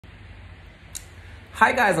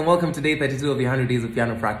Hi guys, and welcome to day 32 of the 100 Days of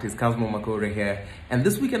Piano Practice. Kazmo Makore here. And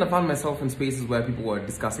this weekend I found myself in spaces where people were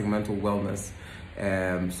discussing mental wellness.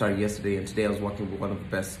 Started yesterday, and today I was working with one of the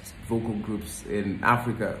best vocal groups in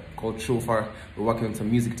Africa called Shofar. We're working on some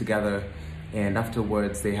music together, and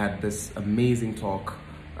afterwards they had this amazing talk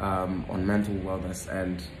on mental wellness.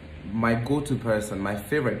 And my go-to person, my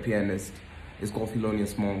favorite pianist, is called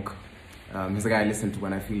Thelonious Monk. He's the guy I listen to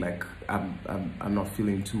when I feel like I'm not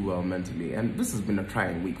feeling too well mentally, and this has been a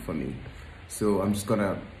trying week for me. So I'm just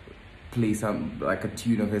gonna play a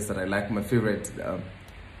tune of his that I like. My favorite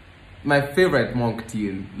Monk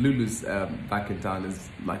tune, Lulu's Back in Town, is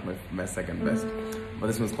like my second best. But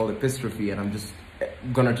this one's called Epistrophe, and I'm just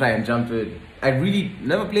gonna try and jump to it. I really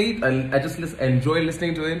never played. I just enjoy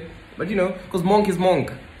listening to it. But you know, because Monk is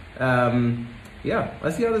Monk. Yeah,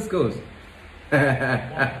 let's see how this goes.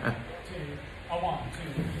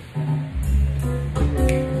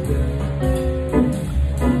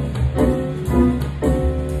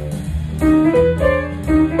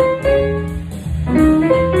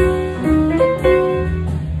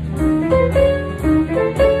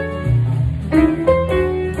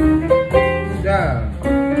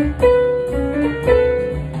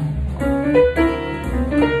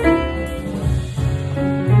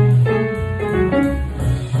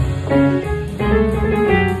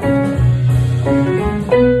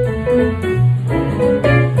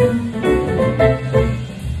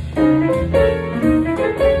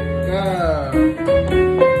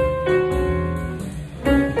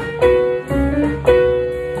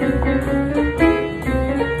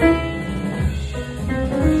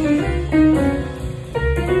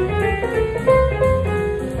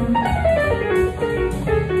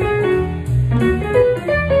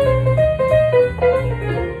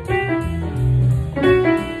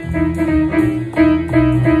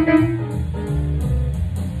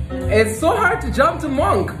 It's so hard to jump to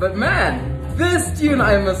Monk, but man, this tune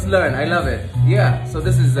I must learn. I love it. Yeah, so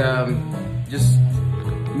this is just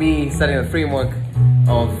me setting the framework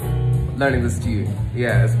of learning this tune.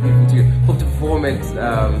 Yeah, it's a beautiful tune. Hope to perform it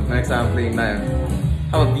next time I'm playing live.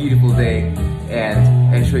 Have a beautiful day,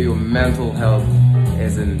 and ensure your mental health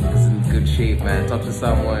is in good shape, man. Talk to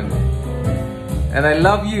someone. And I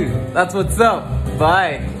love you. That's what's up.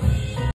 Bye.